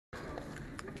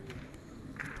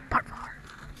Part 4.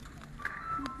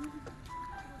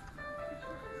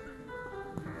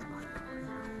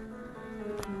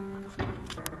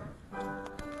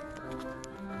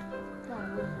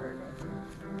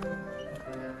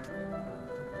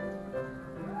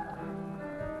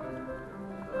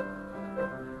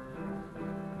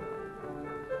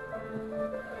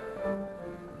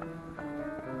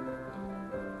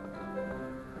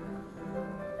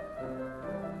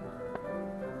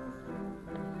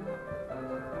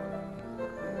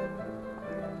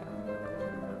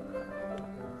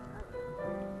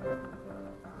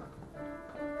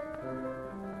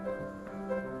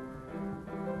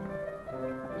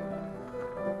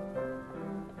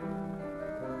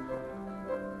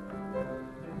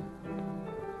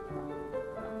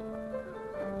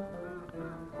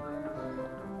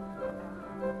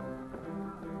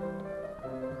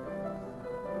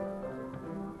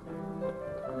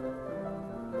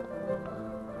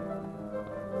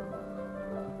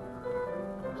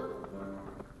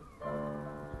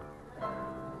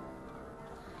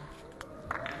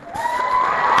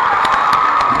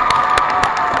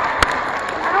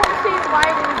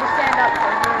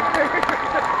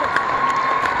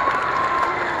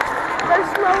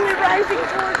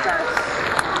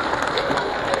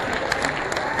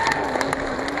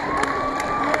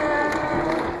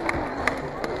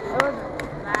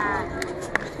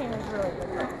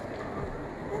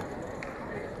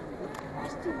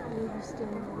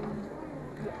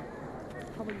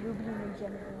 Probably Ruby and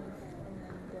Genevieve and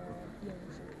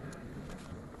Young's.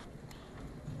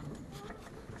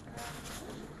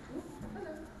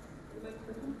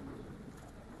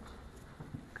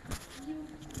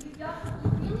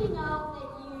 You really know that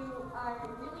you are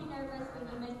really nervous when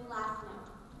you miss the last note.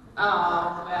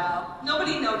 Oh, well,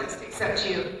 nobody noticed except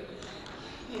you.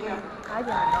 You know. I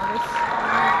didn't notice.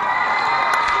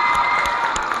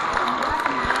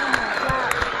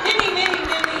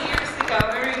 Many years ago, I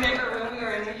remember when we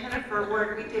were in Hennifer Ward,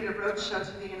 we did a road show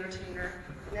to the Entertainer,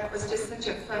 and that was just such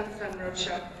a fun road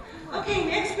show. Okay,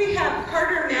 next we have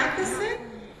Carter Matheson.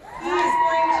 He is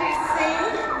going to sing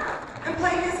and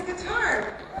play his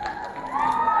guitar.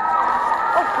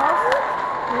 Oh, Carter?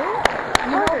 Really?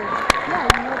 Carter. Yeah,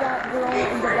 you know that girl in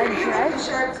the red dress?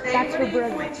 That's her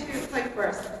brother. What are you going to play for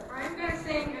us? I'm going to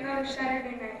sing Another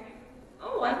Saturday Night.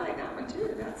 Oh, I like that one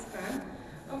too. That's fun.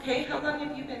 Okay, how long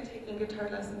have you been taking guitar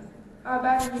lessons?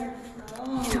 About a year.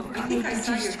 Oh, I think I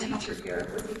saw your teacher here.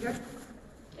 Was he here?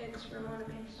 It's Ramona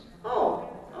Pace. Oh,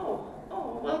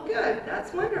 well, good.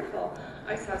 That's wonderful.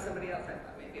 I saw somebody else. I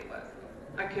thought maybe it was.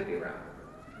 I could be wrong.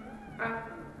 I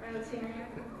haven't seen her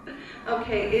yet.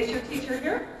 Okay, is your teacher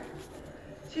here?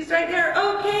 She's right here.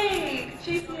 Okay,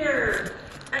 she's here.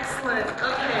 Excellent.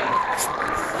 Okay.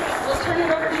 We'll turn it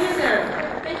over to you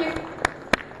then. Thank you.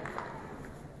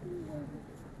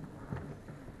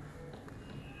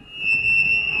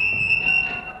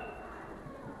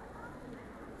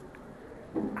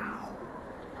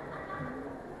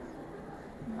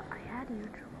 I had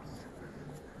eardrums.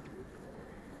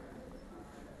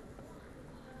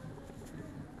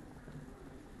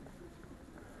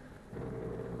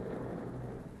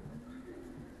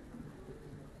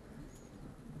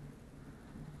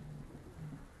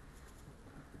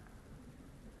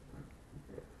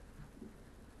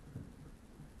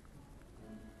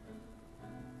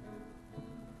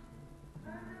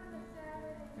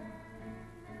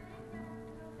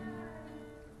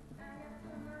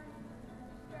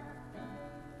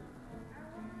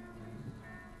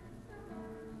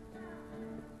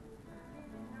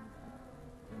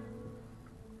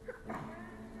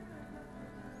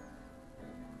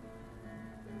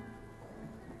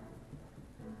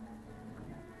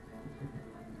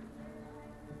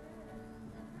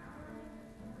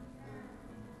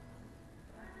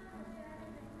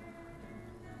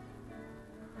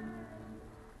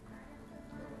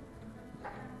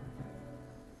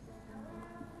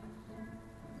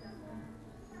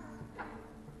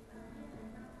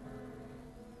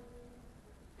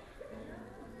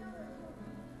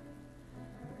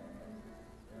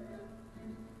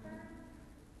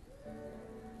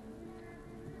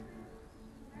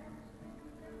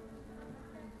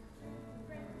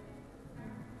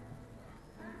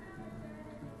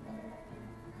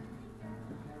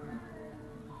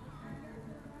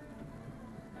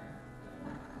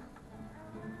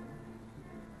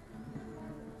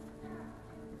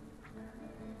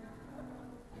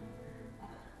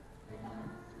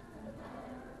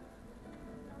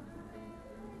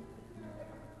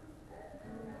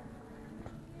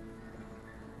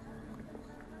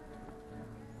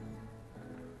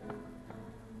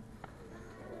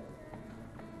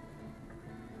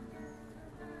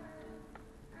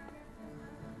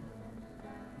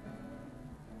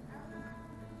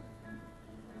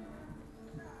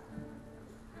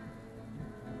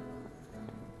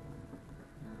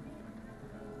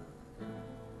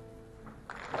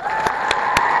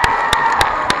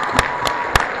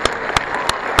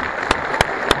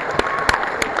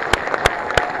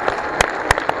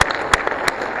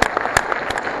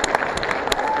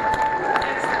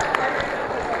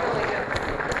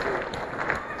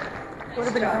 Would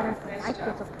have been better if Nice I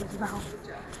job. put up his mouth. Good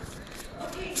job.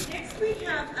 Okay, next we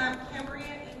have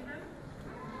Cambria Ingram.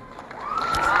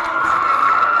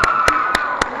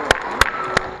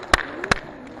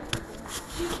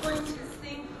 She's going to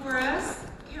sing for us.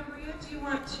 Cambria, do you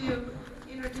want to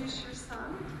introduce your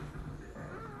song?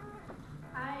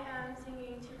 I am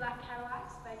singing Two Black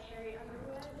Cadillacs by Carrie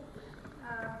Underwood.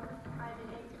 I'm in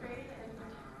 8th grade and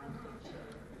I'm doing cheer.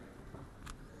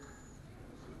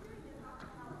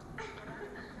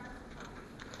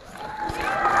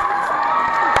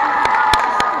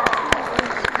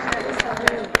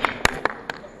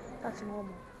 That's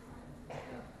normal.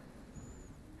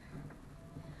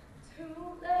 Two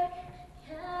black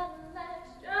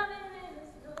Cadillacs driving in the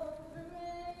snow and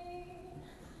rain.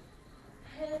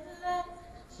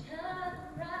 Headlights shine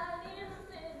bright in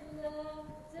the middle of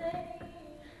the day.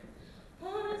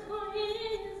 One is for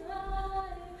his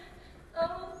wife,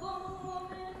 other for the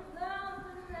woman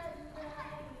loving at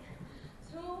night.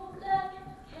 Two black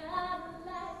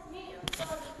Cadillacs meet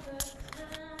for the first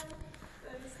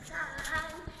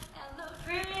time, and the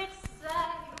preacher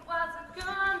said he was a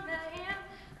good man,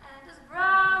 and his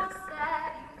brother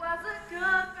said he was a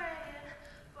good friend.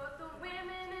 But the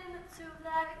women in the two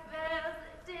black vans,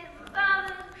 they didn't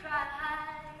bother to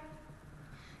cry.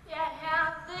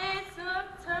 Yeah, they took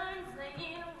turns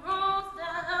laying rules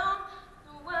down,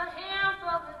 threw a handful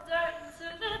of dirt into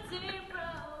the deep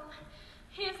road.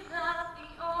 He's not the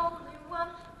only one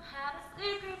who had a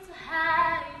secret to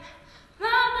hide. Bye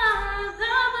bye,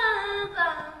 bye bye,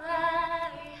 bye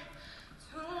bye.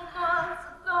 2 months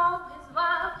ago, his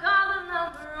wife called a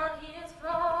number on his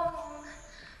phone.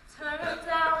 Turns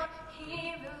out he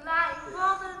been lying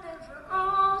on the dead for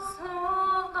oh so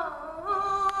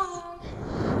long.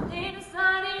 They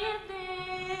decided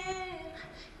then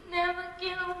never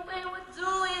get away with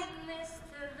doing this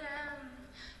to them.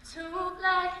 2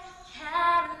 black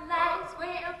Cadillacs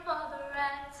waiting for the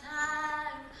right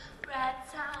time, right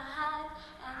time.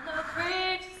 And the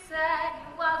preacher said he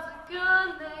was a good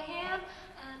man,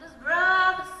 and his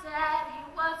brother said he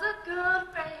was a good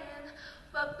friend.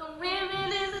 But the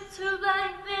women in the 2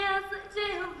 black vans, they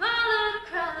didn't bother to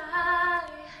cry.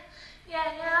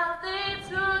 Yeah, they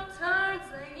took turns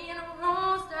laying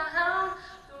rules down,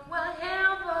 threw a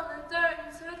handful of dirt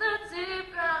into the deep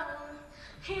ground.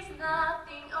 He's not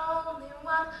the only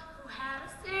one who had a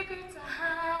secret to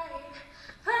hide.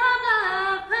 Bye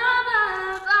bye, bye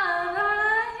bye, bye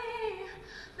bye.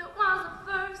 That was the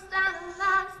first and the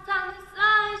last time they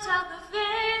saw each other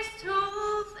face to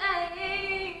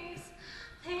face.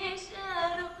 They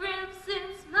shared a crimson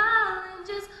smile and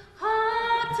just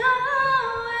walked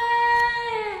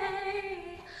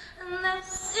away, and left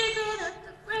the secret at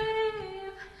the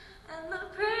grave. And the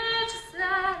preacher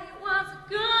said he was a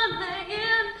good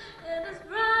man, and his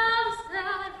brother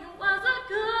said he was a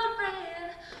good friend.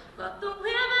 But the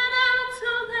women in the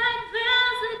 2 black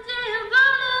vans, they didn't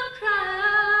bother to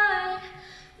cry.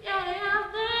 Yeah,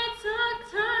 they took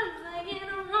turns laying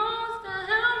rules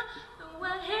down, threw a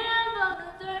handful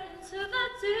of dirt into the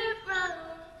deep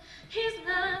ground. He's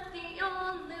not the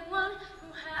only one who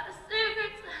had a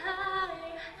secret to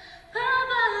hide. Bye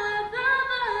bye, bye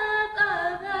bye,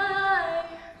 bye bye.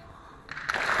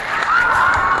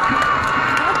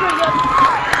 That's pretty good.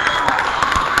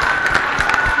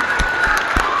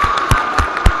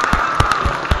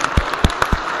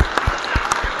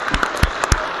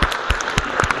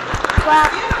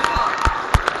 Clap. Beautiful.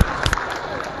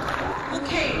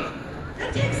 Okay, that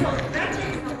takes a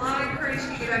lot of courage to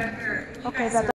get up here. You Okay, guys that's